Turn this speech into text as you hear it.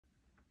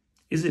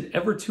Is it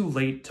ever too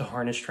late to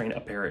harness train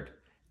a parrot?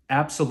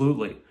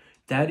 Absolutely.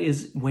 That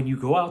is when you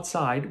go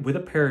outside with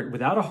a parrot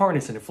without a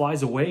harness and it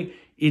flies away,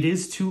 it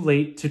is too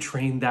late to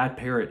train that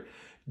parrot.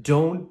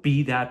 Don't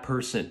be that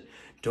person.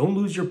 Don't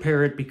lose your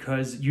parrot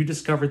because you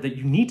discovered that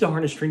you need to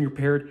harness train your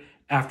parrot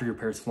after your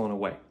parrot's flown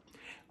away.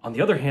 On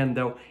the other hand,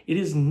 though, it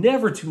is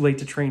never too late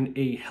to train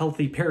a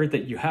healthy parrot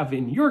that you have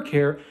in your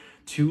care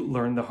to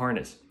learn the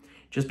harness.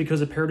 Just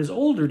because a parrot is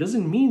older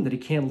doesn't mean that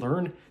it can't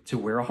learn to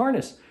wear a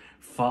harness.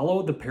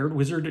 Follow the Parrot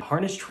Wizard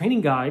harness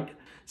training guide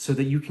so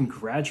that you can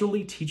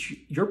gradually teach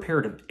your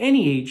parrot of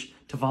any age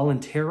to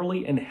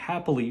voluntarily and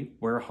happily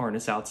wear a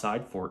harness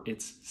outside for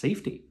its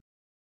safety.